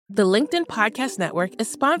The LinkedIn Podcast Network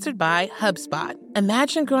is sponsored by HubSpot.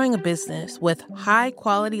 Imagine growing a business with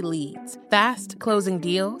high-quality leads, fast closing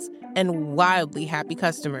deals, and wildly happy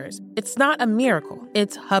customers. It's not a miracle,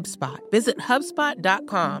 it's HubSpot. Visit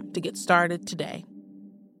HubSpot.com to get started today.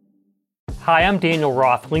 Hi, I'm Daniel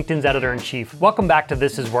Roth, LinkedIn's editor-in-chief. Welcome back to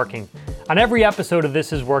This Is Working. On every episode of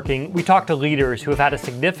This Is Working, we talk to leaders who have had a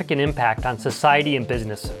significant impact on society and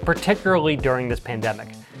business, particularly during this pandemic.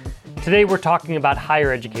 Today, we're talking about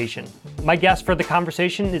higher education. My guest for the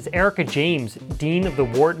conversation is Erica James, Dean of the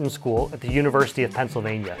Wharton School at the University of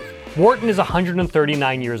Pennsylvania. Wharton is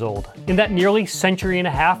 139 years old. In that nearly century and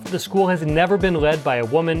a half, the school has never been led by a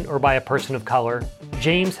woman or by a person of color.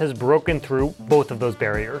 James has broken through both of those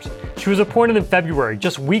barriers. She was appointed in February,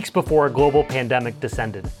 just weeks before a global pandemic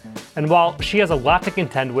descended. And while she has a lot to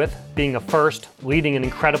contend with, being a first, leading an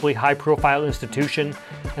incredibly high-profile institution,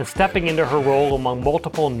 and stepping into her role among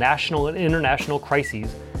multiple national and international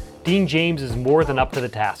crises, Dean James is more than up to the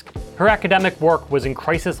task. Her academic work was in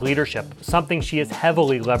crisis leadership, something she is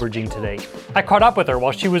heavily leveraging today. I caught up with her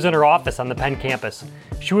while she was in her office on the Penn campus.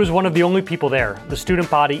 She was one of the only people there. The student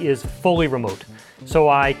body is fully remote. So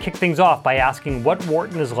I kicked things off by asking what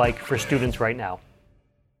Wharton is like for students right now.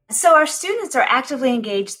 So our students are actively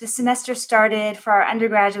engaged. The semester started for our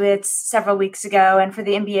undergraduates several weeks ago, and for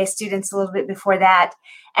the MBA students a little bit before that.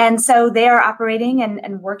 And so they are operating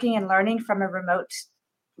and working and learning from a remote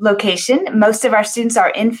location. Most of our students are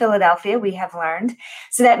in Philadelphia, we have learned.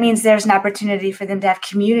 So that means there's an opportunity for them to have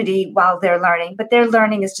community while they're learning, but their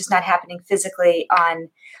learning is just not happening physically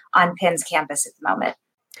on Penn's campus at the moment.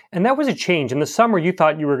 And that was a change. In the summer, you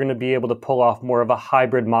thought you were going to be able to pull off more of a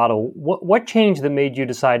hybrid model. What changed that made you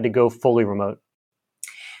decide to go fully remote?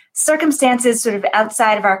 Circumstances sort of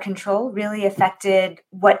outside of our control really affected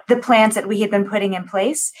what the plans that we had been putting in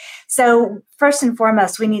place. So first and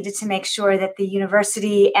foremost, we needed to make sure that the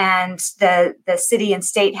university and the city and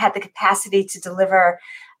state had the capacity to deliver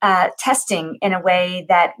testing in a way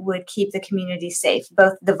that would keep the community safe,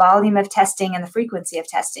 both the volume of testing and the frequency of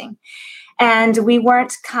testing. And we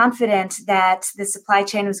weren't confident that the supply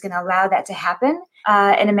chain was going to allow that to happen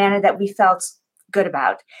in a manner that we felt good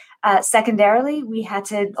about. Secondarily, we had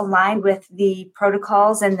to align with the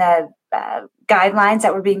protocols and the guidelines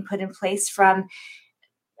that were being put in place from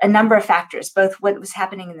a number of factors, both what was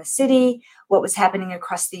happening in the city, what was happening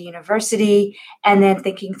across the university, and then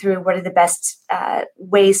thinking through what are the best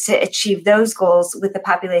ways to achieve those goals with the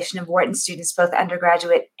population of Wharton students, both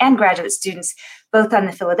undergraduate and graduate students, both on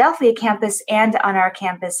the Philadelphia campus and on our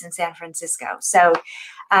campus in San Francisco. So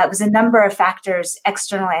it was a number of factors,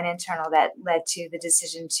 external and internal, that led to the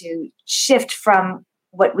decision to shift from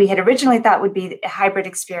what we had originally thought would be a hybrid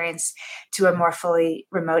experience to a more fully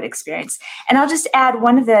remote experience. And I'll just add,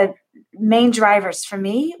 one of the main drivers for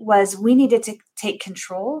me was we needed to take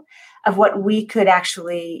control of what we could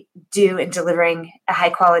actually do in delivering a high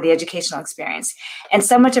quality educational experience. And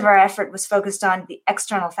so much of our effort was focused on the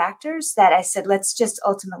external factors that I said, let's just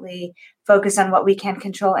ultimately focus on what we can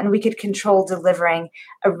control, and we could control delivering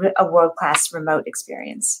a world-class remote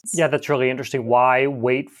experience. Yeah, that's really interesting. Why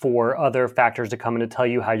wait for other factors to come in to tell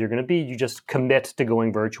you how you're going to be? You just commit to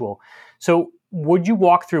going virtual. So would you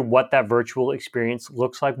walk through what that virtual experience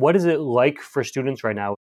looks like? What is it like for students right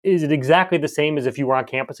now? Is it exactly the same as if you were on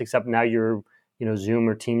campus, except now you're, Zoom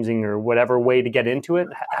or Teamsing or whatever way to get into it?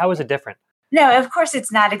 How is it different? No, of course,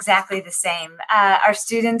 it's not exactly the same. Our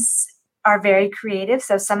students are very creative.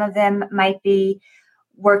 So some of them might be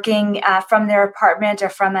working from their apartment or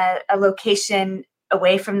from a location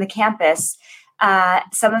away from the campus.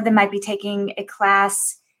 Some of them might be taking a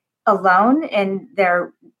class alone in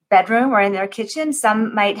their bedroom or in their kitchen.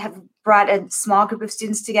 Some might have brought a small group of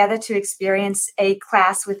students together to experience a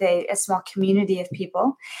class with a small community of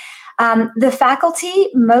people. The faculty,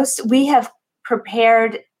 we have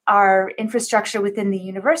prepared our infrastructure within the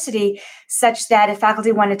university such that if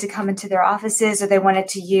faculty wanted to come into their offices or they wanted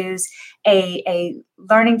to use a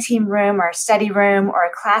learning team room or a study room or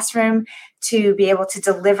a classroom to be able to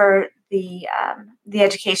deliver the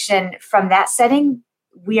education from that setting,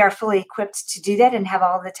 we are fully equipped to do that and have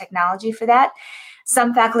all the technology for that.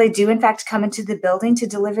 Some faculty do, in fact, come into the building to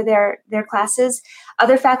deliver their classes.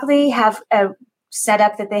 Other faculty have a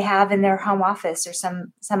setup that they have in their home office or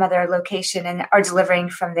some other location and are delivering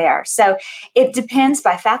from there. So it depends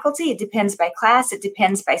by faculty, it depends by class, it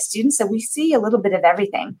depends by students. So we see a little bit of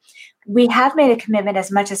everything. We have made a commitment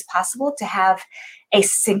as much as possible to have a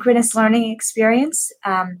synchronous learning experience.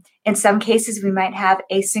 In some cases, we might have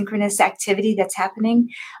asynchronous activity that's happening,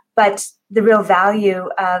 but the real value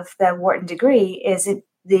of the Wharton degree is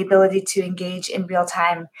the ability to engage in real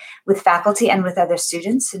time with faculty and with other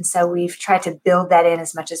students. And so we've tried to build that in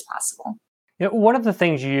as much as possible. One of the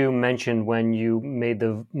things you mentioned when you made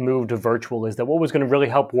the move to virtual is that what was going to really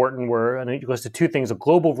help Wharton were, and it goes to two things, a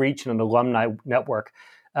global reach and an alumni network.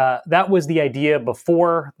 That was the idea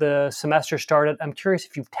before the semester started. I'm curious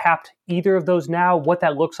if you've tapped either of those now, what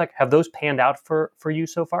that looks like. Have those panned out for you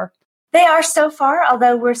so far? They are so far,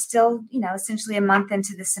 although we're still, essentially a month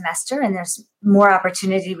into the semester, and there's more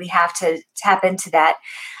opportunity we have to tap into that.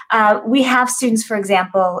 We have students, for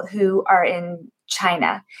example, who are in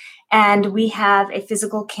China, and we have a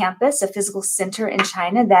physical campus, a physical center in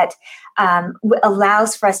China that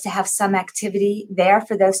allows for us to have some activity there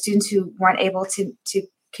for those students who weren't able to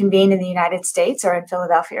convene in the United States or in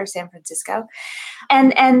Philadelphia or San Francisco.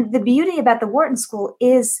 And the beauty about the Wharton School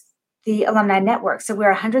is the alumni network. So we're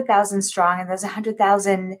 100,000 strong, and those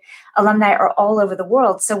 100,000 alumni are all over the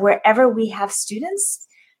world. So wherever we have students,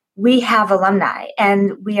 we have alumni,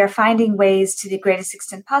 and we are finding ways to the greatest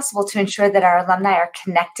extent possible to ensure that our alumni are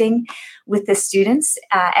connecting with the students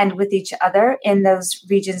and with each other in those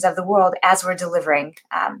regions of the world as we're delivering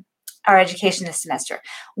our education this semester.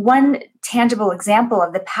 One tangible example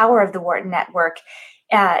of the power of the Wharton Network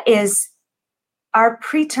is our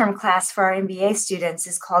preterm class for our MBA students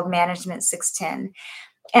is called Management 610.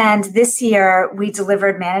 And this year we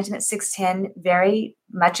delivered Management 610 very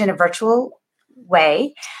much in a virtual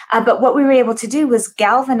way. But what we were able to do was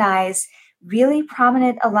galvanize really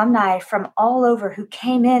prominent alumni from all over who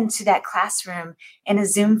came into that classroom in a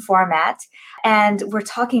Zoom format. And we're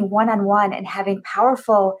talking one-on-one and having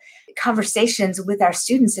powerful conversations with our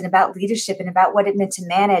students and about leadership and about what it meant to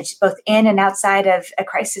manage both in and outside of a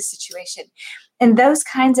crisis situation. And those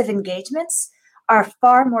kinds of engagements are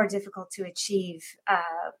far more difficult to achieve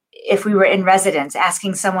if we were in residence,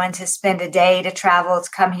 asking someone to spend a day to travel, to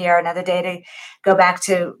come here, another day to go back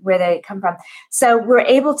to where they come from. So we're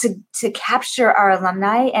able to capture our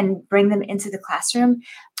alumni and bring them into the classroom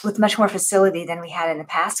with much more facility than we had in the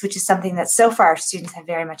past, which is something that so far our students have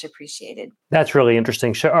very much appreciated. That's really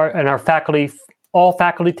interesting. And are faculty, all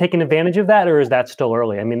faculty taking advantage of that, or is that still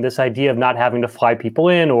early? I mean, this idea of not having to fly people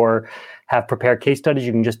in or have prepared case studies,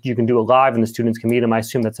 you can do it live and the students can meet them. I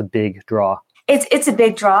assume that's a big draw. It's a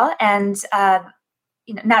big draw, and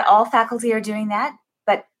not all faculty are doing that,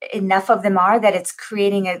 but enough of them are that it's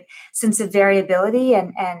creating a sense of variability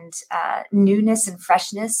and newness and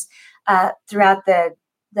freshness throughout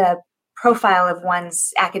the profile of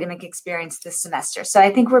one's academic experience this semester. So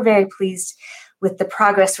I think we're very pleased with the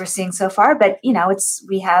progress we're seeing so far, but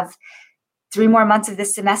we have 3 more months of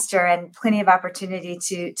this semester and plenty of opportunity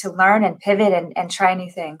to learn and pivot and try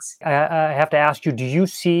new things. I have to ask you,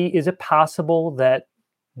 is it possible that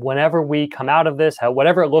whenever we come out of this,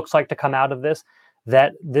 whatever it looks like to come out of this,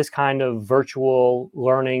 that this kind of virtual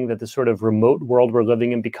learning, that the sort of remote world we're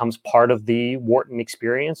living in becomes part of the Wharton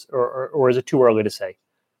experience, or is it too early to say?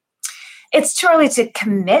 It's too early to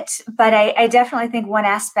commit, but I definitely think one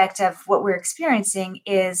aspect of what we're experiencing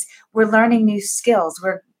is we're learning new skills.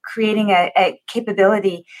 We're creating a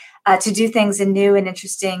capability to do things in new and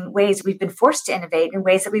interesting ways. We've been forced to innovate in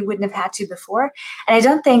ways that we wouldn't have had to before. And I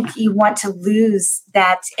don't think you want to lose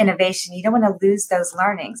that innovation. You don't want to lose those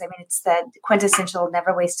learnings. I mean, it's the quintessential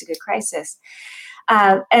never waste a good crisis.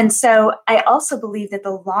 And so I also believe that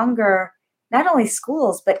the longer not only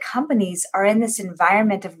schools, but companies are in this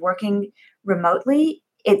environment of working remotely,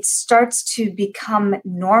 it starts to become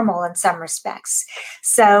normal in some respects.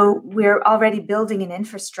 So we're already building an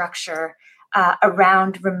infrastructure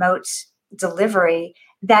around remote delivery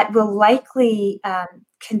that will likely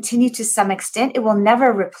continue to some extent. It will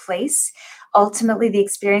never replace ultimately the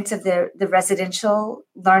experience of the residential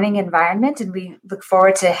learning environment. And we look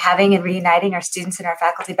forward to having and reuniting our students and our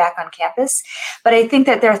faculty back on campus. But I think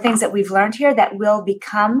that there are things that we've learned here that will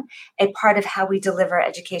become a part of how we deliver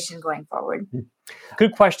education going forward.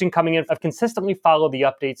 Good question coming in. I've consistently followed the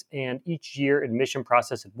updates and each year admission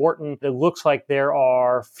process at Wharton. It looks like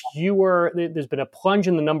there's been a plunge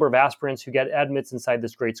in the number of aspirants who get admits inside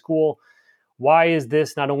this great school. Why is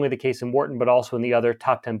this not only the case in Wharton, but also in the other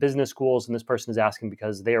top 10 business schools? And this person is asking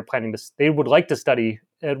because they would like to study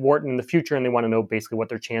at Wharton in the future, and they want to know basically what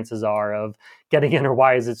their chances are of getting in, or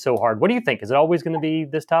why is it so hard? What do you think? Is it always going to be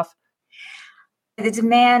this tough? The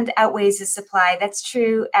demand outweighs the supply. That's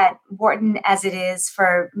true at Wharton as it is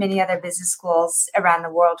for many other business schools around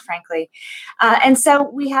the world, frankly. And so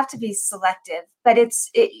we have to be selective, but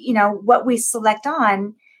what we select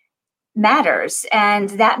on matters, and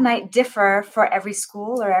that might differ for every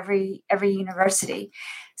school or every university.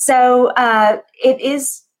 So it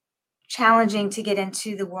is challenging to get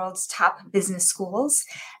into the world's top business schools.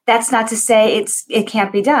 That's not to say it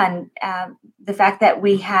can't be done. The fact that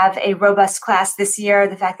we have a robust class this year,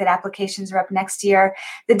 the fact that applications are up next year,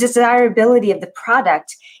 the desirability of the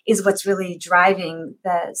product is what's really driving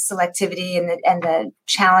the selectivity and the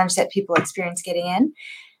challenge that people experience getting in.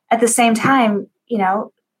 At the same time,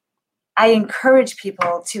 I encourage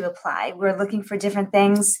people to apply. We're looking for different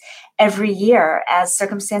things every year as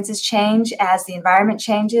circumstances change, as the environment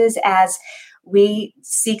changes, as we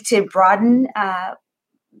seek to broaden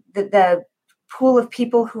the pool of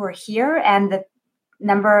people who are here and the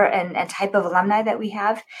number and type of alumni that we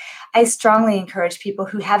have. I strongly encourage people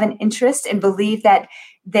who have an interest and believe that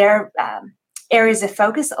their areas of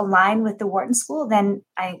focus align with the Wharton School, then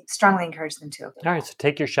I strongly encourage them to apply. All right, so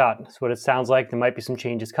take your shot. That's what it sounds like. There might be some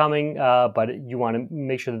changes coming, but you want to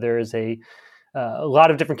make sure that there is a lot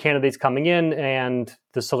of different candidates coming in, and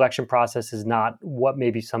the selection process is not what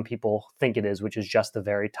maybe some people think it is, which is just the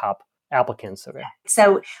very top applicants. Okay.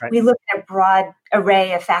 So we look at a broad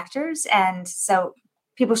array of factors, and so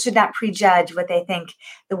people should not prejudge what they think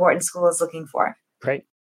the Wharton School is looking for. Great.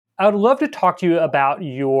 I would love to talk to you about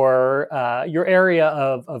your area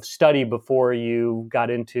of study before you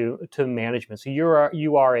got into management. So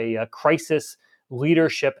you are a crisis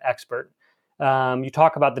leadership expert. You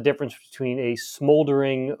talk about the difference between a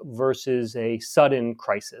smoldering versus a sudden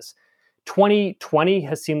crisis. 2020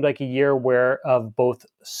 has seemed like a year of both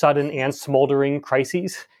sudden and smoldering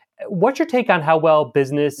crises. What's your take on how well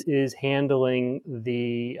business is handling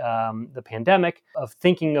the pandemic, of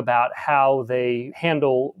thinking about how they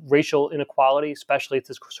handle racial inequality, especially at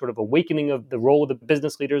this sort of awakening of the role of the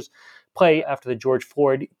business leaders play after the George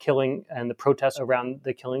Floyd killing and the protests around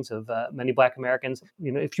the killings of many Black Americans?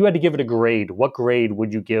 If you had to give it a grade, what grade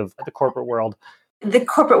would you give the corporate world? The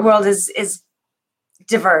corporate world is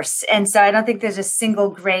diverse. And so I don't think there's a single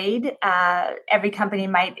grade. Every company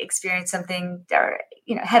might experience something or,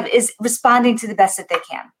 is responding to the best that they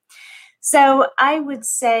can. So I would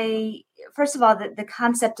say, first of all, that the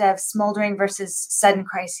concept of smoldering versus sudden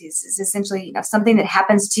crises is essentially, something that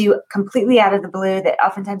happens to you completely out of the blue that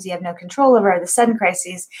oftentimes you have no control over, the sudden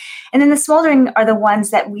crises. And then the smoldering are the ones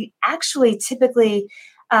that we actually typically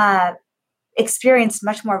experience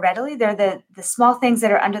much more readily. They're the small things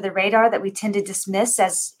that are under the radar that we tend to dismiss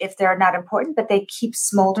as if they're not important, but they keep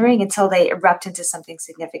smoldering until they erupt into something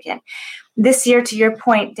significant. This year, to your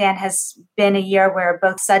point, Dan, has been a year where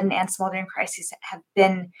both sudden and smoldering crises have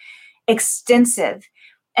been extensive.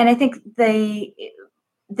 And I think the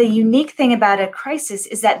unique thing about a crisis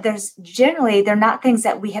is that they're not things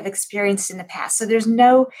that we have experienced in the past. So there's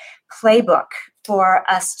no playbook for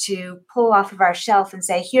us to pull off of our shelf and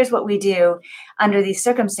say, here's what we do under these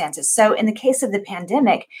circumstances. So in the case of the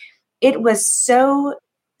pandemic, it was so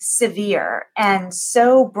severe and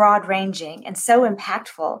so broad-ranging and so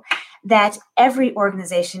impactful that every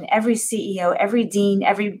organization, every CEO, every dean,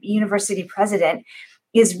 every university president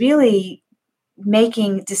is really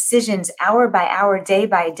making decisions hour by hour, day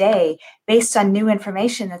by day, based on new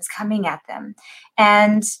information that's coming at them.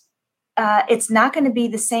 And it's not going to be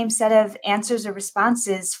the same set of answers or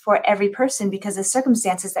responses for every person, because the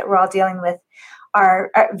circumstances that we're all dealing with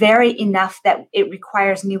are vary enough that it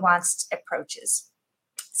requires nuanced approaches.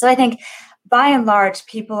 So I think by and large,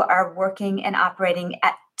 people are working and operating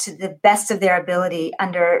to the best of their ability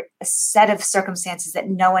under a set of circumstances that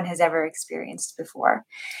no one has ever experienced before.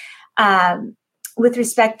 With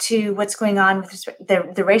respect to what's going on with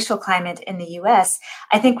the racial climate in the U.S.,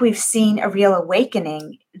 I think we've seen a real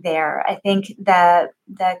awakening there. I think the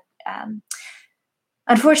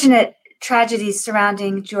unfortunate tragedies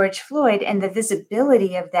surrounding George Floyd and the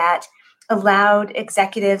visibility of that allowed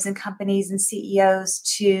executives and companies and CEOs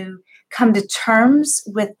to come to terms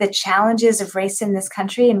with the challenges of race in this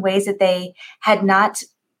country in ways that they had not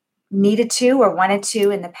needed to or wanted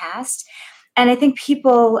to in the past. And I think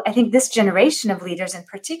this generation of leaders in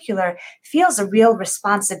particular feels a real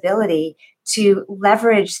responsibility to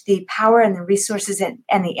leverage the power and the resources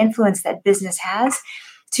and the influence that business has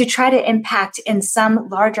to try to impact in some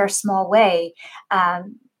large or small way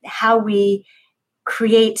how we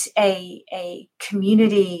create a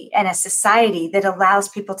community and a society that allows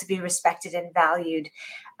people to be respected and valued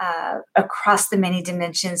across the many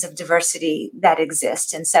dimensions of diversity that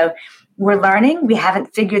exist. And so we're learning. We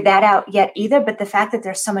haven't figured that out yet either, but the fact that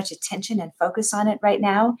there's so much attention and focus on it right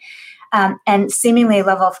now, and seemingly a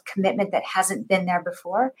level of commitment that hasn't been there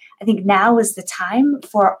before, I think now is the time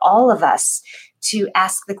for all of us to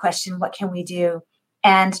ask the question, what can we do?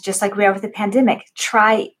 And just like we are with the pandemic,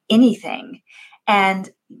 try anything and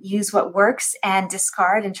use what works and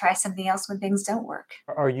discard and try something else when things don't work.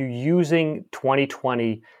 Are you using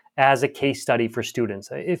 2020 as a case study for students?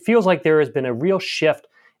 It feels like there has been a real shift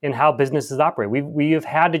in how businesses operate. We have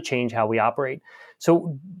had to change how we operate.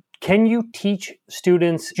 So can you teach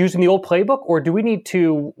students using the old playbook, or do we need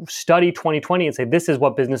to study 2020 and say, this is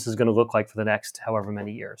what business is going to look like for the next however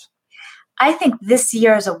many years? I think this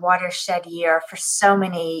year is a watershed year for so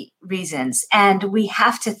many reasons, and we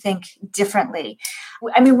have to think differently.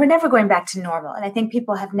 I mean, we're never going back to normal, and I think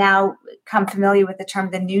people have now come familiar with the term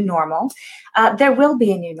the new normal. There will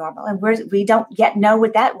be a new normal, and we don't yet know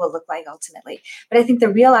what that will look like ultimately. But I think the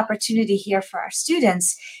real opportunity here for our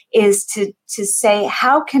students is to say,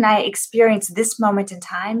 how can I experience this moment in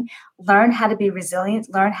time, learn how to be resilient,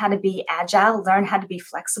 learn how to be agile, learn how to be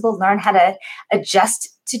flexible, learn how to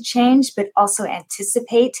adjust to change, but also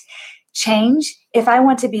anticipate change. If I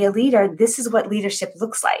want to be a leader, this is what leadership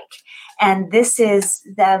looks like. And this is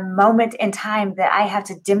the moment in time that I have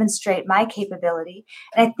to demonstrate my capability.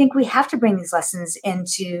 And I think we have to bring these lessons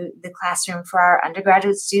into the classroom for our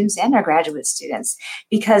undergraduate students and our graduate students,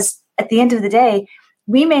 because at the end of the day,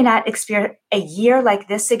 we may not experience a year like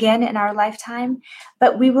this again in our lifetime,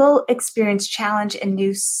 but we will experience challenge and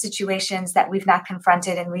new situations that we've not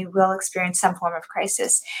confronted, and we will experience some form of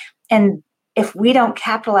crisis. And if we don't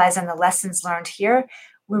capitalize on the lessons learned here,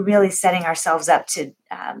 we're really setting ourselves up to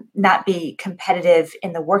not be competitive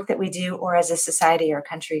in the work that we do or as a society or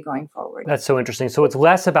country going forward. That's so interesting. So it's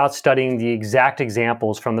less about studying the exact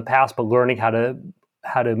examples from the past, but learning how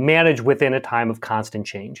to manage within a time of constant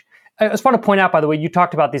change. I just want to point out, by the way, you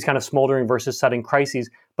talked about these kind of smoldering versus sudden crises,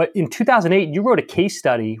 but in 2008, you wrote a case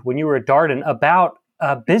study when you were at Darden about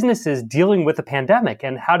businesses dealing with a pandemic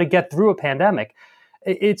and how to get through a pandemic.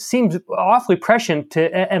 It seems awfully prescient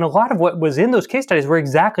and a lot of what was in those case studies were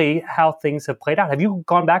exactly how things have played out. Have you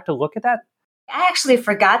gone back to look at that? I actually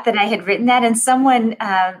forgot that I had written that, and someone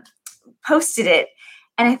posted it,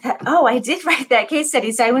 and I thought, oh, I did write that case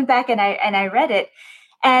study. So I went back and I read it.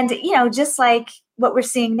 And, just like what we're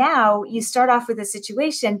seeing now, you start off with a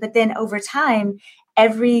situation, but then over time,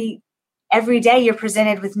 every day you're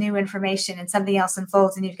presented with new information and something else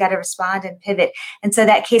unfolds, and you've got to respond and pivot. And so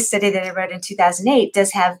that case study that I wrote in 2008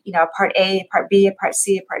 does have, a part A, a part B, a part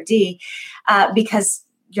C, a part D, because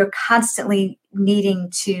you're constantly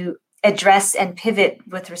needing to address and pivot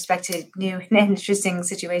with respect to new and interesting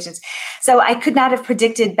situations. So I could not have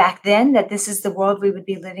predicted back then that this is the world we would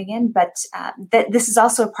be living in, but that this is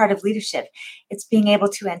also a part of leadership. It's being able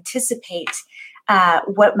to anticipate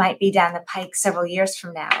what might be down the pike several years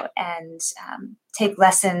from now, and take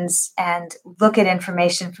lessons and look at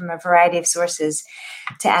information from a variety of sources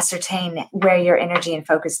to ascertain where your energy and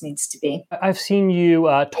focus needs to be. I've seen you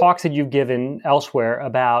talks that you've given elsewhere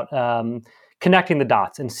about connecting the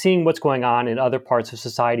dots and seeing what's going on in other parts of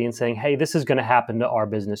society and saying, hey, this is going to happen to our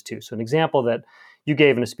business too. So an example that you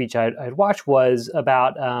gave in a speech I had watched was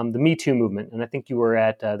about the Me Too movement. And I think you were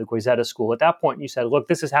at the Goizueta School. At that point, you said, look,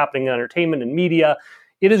 this is happening in entertainment and media.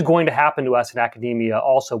 It is going to happen to us in academia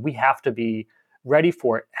also. We have to be ready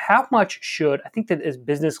for it. How much should, I think that as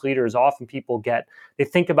business leaders, often people they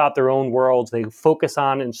think about their own worlds, they focus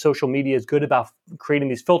on, and social media is good about creating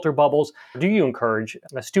these filter bubbles. Do you encourage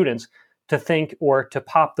students to think or to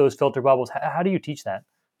pop those filter bubbles? How do you teach that?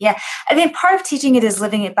 Yeah, I think part of teaching it is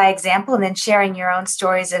living it by example and then sharing your own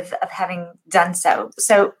stories of having done so.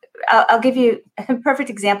 So I'll give you a perfect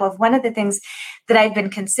example of one of the things that I've been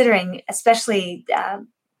considering, especially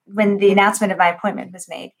when the announcement of my appointment was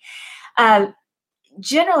made.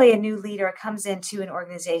 Generally, a new leader comes into an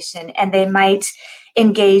organization and they might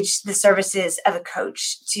engage the services of a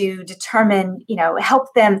coach to determine,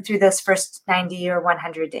 help them through those first 90 or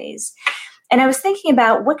 100 days. And I was thinking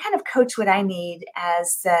about what kind of coach would I need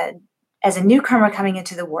as a newcomer coming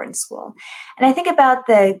into the Wharton School. And I think about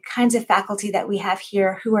the kinds of faculty that we have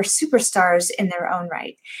here who are superstars in their own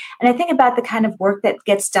right. And I think about the kind of work that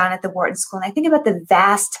gets done at the Wharton School. And I think about the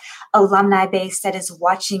vast alumni base that is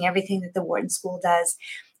watching everything that the Wharton School does.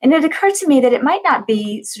 And it occurred to me that it might not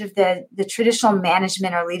be sort of the traditional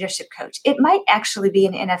management or leadership coach. It might actually be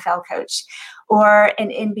an NFL coach or an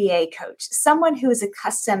NBA coach, someone who is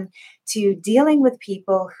accustomed to dealing with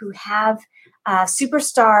people who have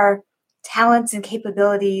superstar talents and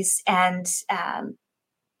capabilities and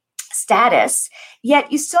status,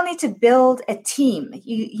 yet you still need to build a team.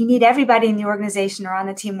 You need everybody in the organization or on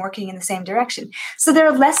the team working in the same direction. So there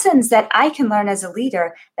are lessons that I can learn as a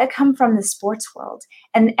leader that come from the sports world.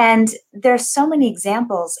 And there are so many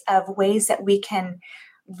examples of ways that we can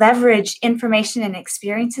leverage information and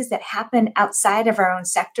experiences that happen outside of our own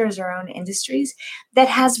sectors, our own industries, that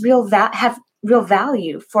have real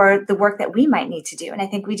value for the work that we might need to do. And I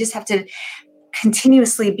think we just have to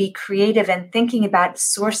continuously be creative and thinking about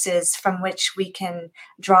sources from which we can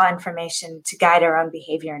draw information to guide our own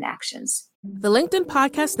behavior and actions. The LinkedIn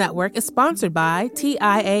Podcast Network is sponsored by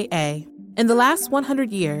TIAA. In the last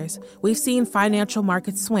 100 years, we've seen financial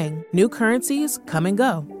markets swing, new currencies come and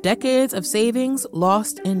go, decades of savings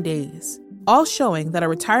lost in days, all showing that a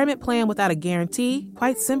retirement plan without a guarantee,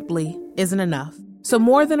 quite simply, isn't enough. So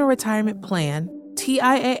more than a retirement plan,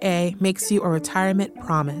 TIAA makes you a retirement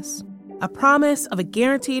promise. A promise of a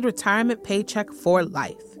guaranteed retirement paycheck for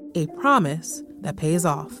life. A promise that pays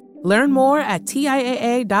off. Learn more at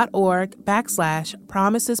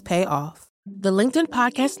TIAA.org/promisespayoff. The LinkedIn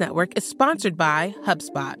Podcast Network is sponsored by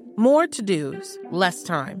HubSpot. More to-dos, less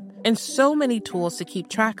time, and so many tools to keep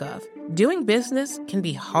track of. Doing business can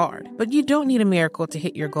be hard, but you don't need a miracle to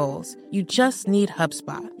hit your goals. You just need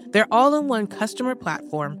HubSpot. Their all-in-one customer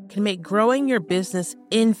platform can make growing your business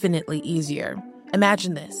infinitely easier.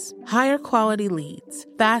 Imagine this: higher quality leads,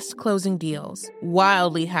 fast closing deals,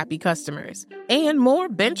 wildly happy customers, and more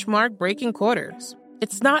benchmark breaking quarters.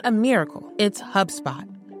 It's not a miracle, it's HubSpot.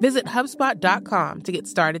 Visit HubSpot.com to get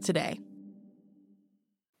started today.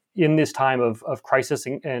 In this time of crisis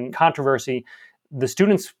and controversy, the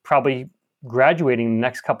students probably graduating in the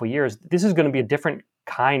next couple of years, this is going to be a different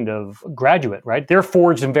kind of graduate, right? They're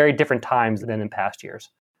forged in very different times than in past years.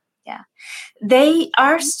 Yeah.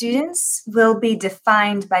 Our students will be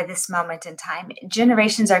defined by this moment in time.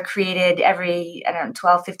 Generations are created every,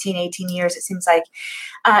 12, 15, 18 years, it seems like.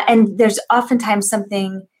 And there's oftentimes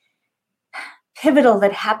something pivotal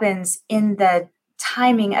that happens in the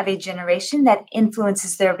timing of a generation that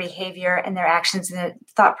influences their behavior and their actions and their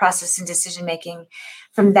thought process and decision-making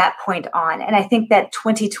from that point on. And I think that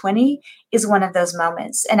 2020 is one of those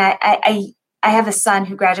moments. And I have a son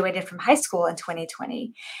who graduated from high school in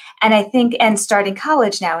 2020, and starting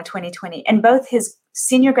college now in 2020. And both his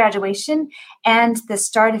senior graduation and the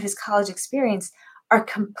start of his college experience are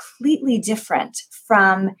completely different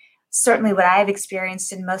from certainly what I've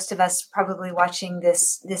experienced, and most of us probably watching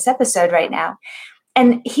this episode right now.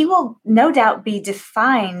 And he will no doubt be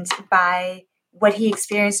defined by what he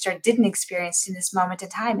experienced or didn't experience in this moment in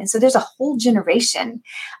time. And so there's a whole generation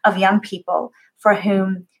of young people for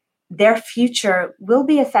whom their future will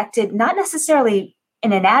be affected, not necessarily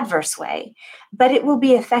in an adverse way, but it will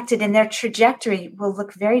be affected, and their trajectory will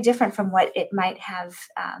look very different from what it might have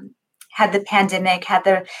had the pandemic, had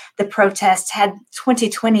the protests, had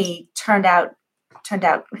 2020 turned out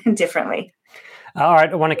differently. All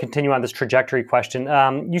right, I want to continue on this trajectory question.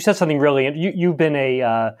 You said something really. You've been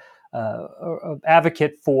a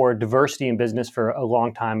advocate for diversity in business for a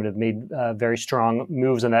long time and have made very strong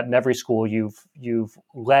moves on that in every school you've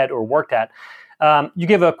led or worked at. You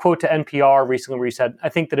gave a quote to NPR recently where you said, "I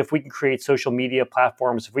think that if we can create social media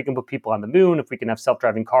platforms, if we can put people on the moon, if we can have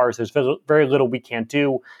self-driving cars, there's very little we can't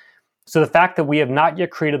do. So the fact that we have not yet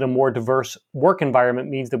created a more diverse work environment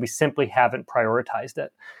means that we simply haven't prioritized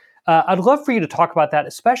it." I'd love for you to talk about that,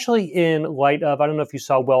 especially in light of, I don't know if you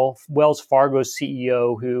saw Wells Fargo's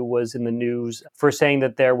CEO who was in the news for saying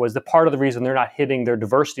that there was the part of the reason they're not hitting their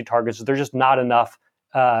diversity targets is there's just not enough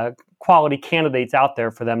quality candidates out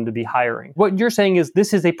there for them to be hiring. What you're saying is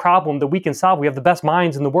this is a problem that we can solve. We have the best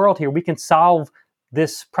minds in the world here. We can solve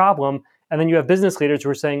this problem. And then you have business leaders who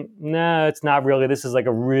are saying, no, it's not really. This is like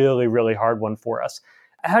a really, really hard one for us.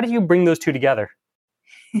 How do you bring those two together?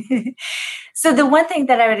 So the one thing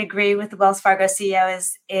that I would agree with the Wells Fargo CEO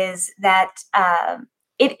is that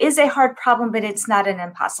it is a hard problem, but it's not an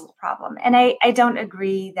impossible problem. And I don't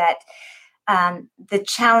agree that the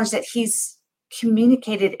challenge that he's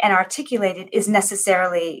communicated and articulated is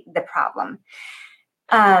necessarily the problem.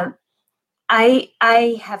 I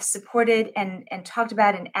have supported and talked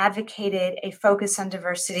about and advocated a focus on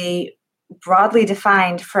diversity broadly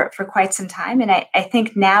defined for quite some time. And I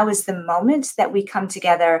think now is the moment that we come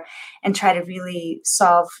together and try to really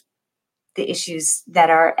solve the issues that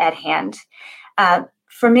are at hand.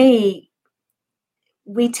 For me,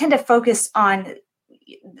 we tend to focus on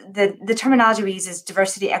the terminology we use is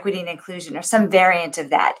diversity, equity, and inclusion, or some variant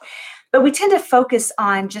of that. But we tend to focus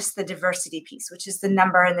on just the diversity piece, which is the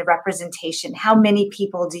number and the representation. How many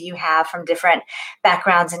people do you have from different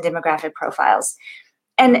backgrounds and demographic profiles?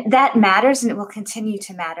 And that matters, and it will continue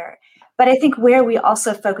to matter. But I think where we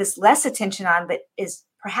also focus less attention on, but is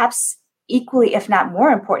perhaps equally, if not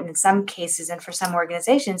more important in some cases and for some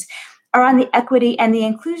organizations, are on the equity and the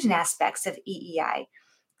inclusion aspects of EEI.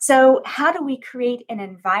 So how do we create an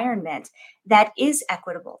environment that is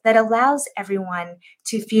equitable, that allows everyone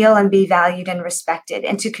to feel and be valued and respected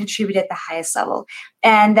and to contribute at the highest level,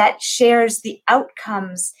 and that shares the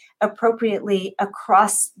outcomes appropriately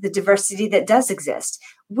across the diversity that does exist.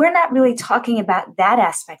 We're not really talking about that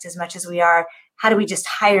aspect as much as we are, how do we just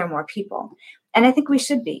hire more people? And I think we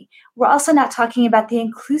should be. We're also not talking about the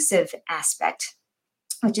inclusive aspect,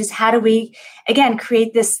 which is how do we, again,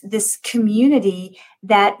 create this community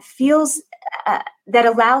that feels, that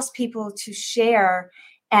allows people to share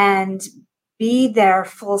and be their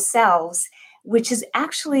full selves, which is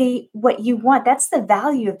actually what you want. That's the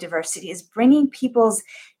value of diversity, is bringing people's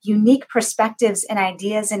unique perspectives and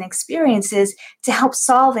ideas and experiences to help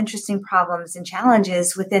solve interesting problems and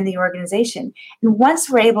challenges within the organization. And once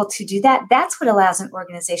we're able to do that, that's what allows an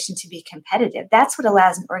organization to be competitive. That's what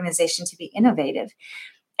allows an organization to be innovative.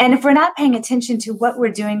 And if we're not paying attention to what we're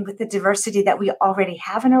doing with the diversity that we already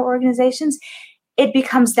have in our organizations, it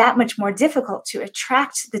becomes that much more difficult to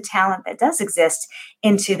attract the talent that does exist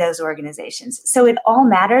into those organizations. So it all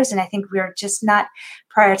matters. And I think we're just not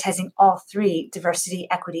prioritizing all three: diversity,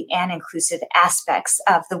 equity, and inclusive aspects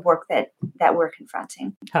of the work that we're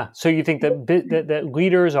confronting. So you think that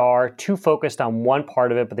leaders are too focused on one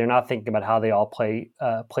part of it, but they're not thinking about how they all play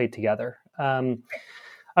together.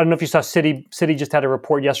 I don't know if you saw Citi just had a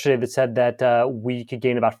report yesterday that said that we could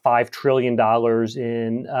gain about $5 trillion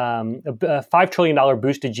in a $5 trillion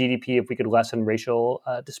boost to GDP if we could lessen racial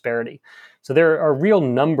disparity. So there are real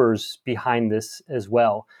numbers behind this as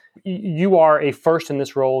well. You are a first in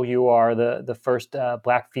this role. You are the first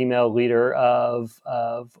Black female leader of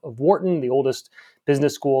Wharton, the oldest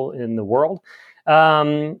business school in the world.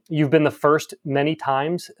 You've been the first many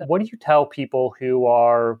times. What do you tell people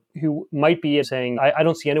who might be saying, I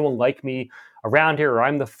don't see anyone like me around here, or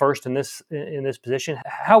I'm the first in this position?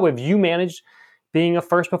 How have you managed being a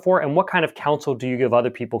first before? And what kind of counsel do you give other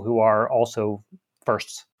people who are also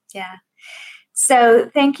firsts? Yeah. So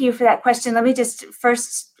thank you for that question. Let me just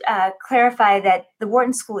first clarify that the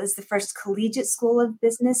Wharton School is the first collegiate school of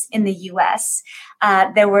business in the U.S.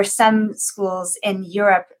 There were some schools in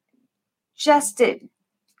Europe just a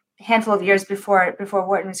handful of years before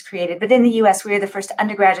Wharton was created. But in the U.S., we are the first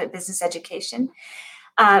undergraduate business education.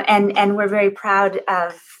 And we're very proud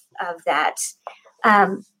of that.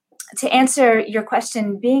 To answer your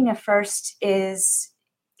question, being a first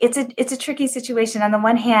it's a tricky situation. On the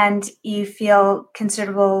one hand, you feel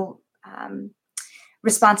considerable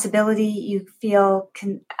responsibility.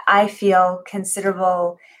 I feel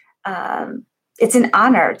considerable it's an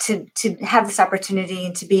honor to have this opportunity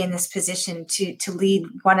and to be in this position to lead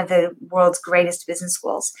one of the world's greatest business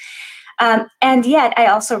schools. And yet I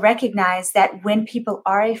also recognize that when people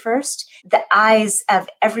are a first, the eyes of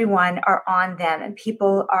everyone are on them, and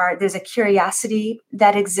there's a curiosity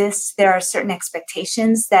that exists. There are certain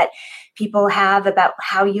expectations that people have about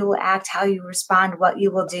how you will act, how you respond, what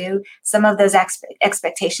you will do. Some of those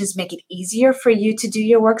expectations make it easier for you to do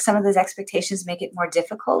your work. Some of those expectations make it more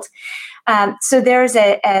difficult. So there's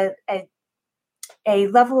a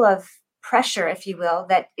level of pressure, if you will,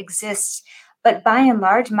 that exists. But by and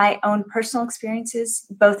large, my own personal experiences,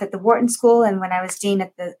 both at the Wharton School and when I was dean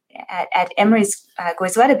at Emory's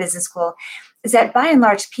Goizueta Business School, is that by and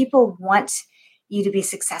large, people want you to be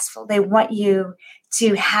successful. They want you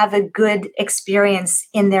to have a good experience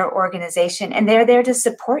in their organization, and they're there to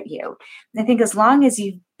support you. And I think as long as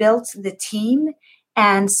you've built the team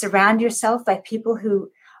and surround yourself by people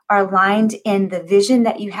who are aligned in the vision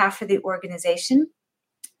that you have for the organization,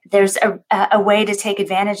 there's a way to take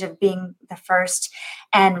advantage of being the first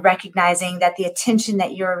and recognizing that the attention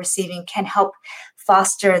that you're receiving can help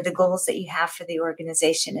foster the goals that you have for the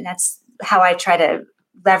organization. And that's how I try to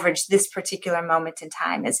leverage this particular moment in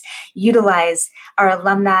time, is utilize our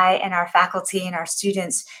alumni and our faculty and our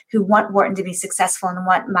students who want Wharton to be successful and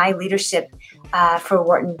want my leadership for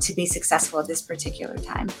Wharton to be successful at this particular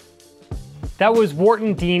time. That was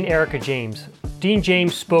Wharton Dean Erica James. Dean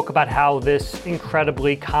James spoke about how this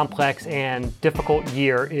incredibly complex and difficult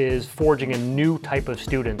year is forging a new type of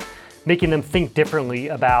student, making them think differently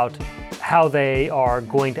about how they are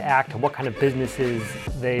going to act and what kind of businesses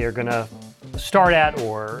they are going to start at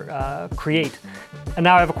or create. And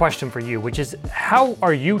now I have a question for you, which is, how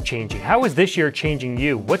are you changing? How is this year changing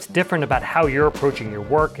you? What's different about how you're approaching your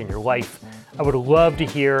work and your life? I would love to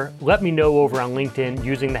hear. Let me know over on LinkedIn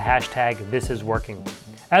using the hashtag #ThisIsWorking.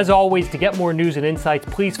 As always, to get more news and insights,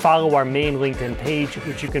 please follow our main LinkedIn page,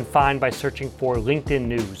 which you can find by searching for LinkedIn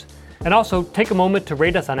News. And also, take a moment to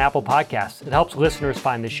rate us on Apple Podcasts. It helps listeners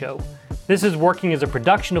find the show. This is Working as a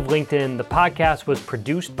production of LinkedIn. The podcast was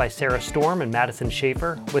produced by Sarah Storm and Madison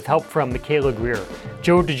Schaefer, with help from Michaela Greer.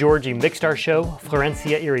 Joe DeGiorgi mixed our show.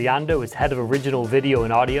 Florencia Iriando is head of original video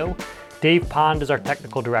and audio. Dave Pond is our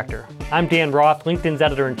technical director. I'm Dan Roth, LinkedIn's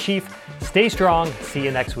editor-in-chief. Stay strong. See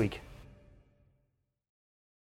you next week.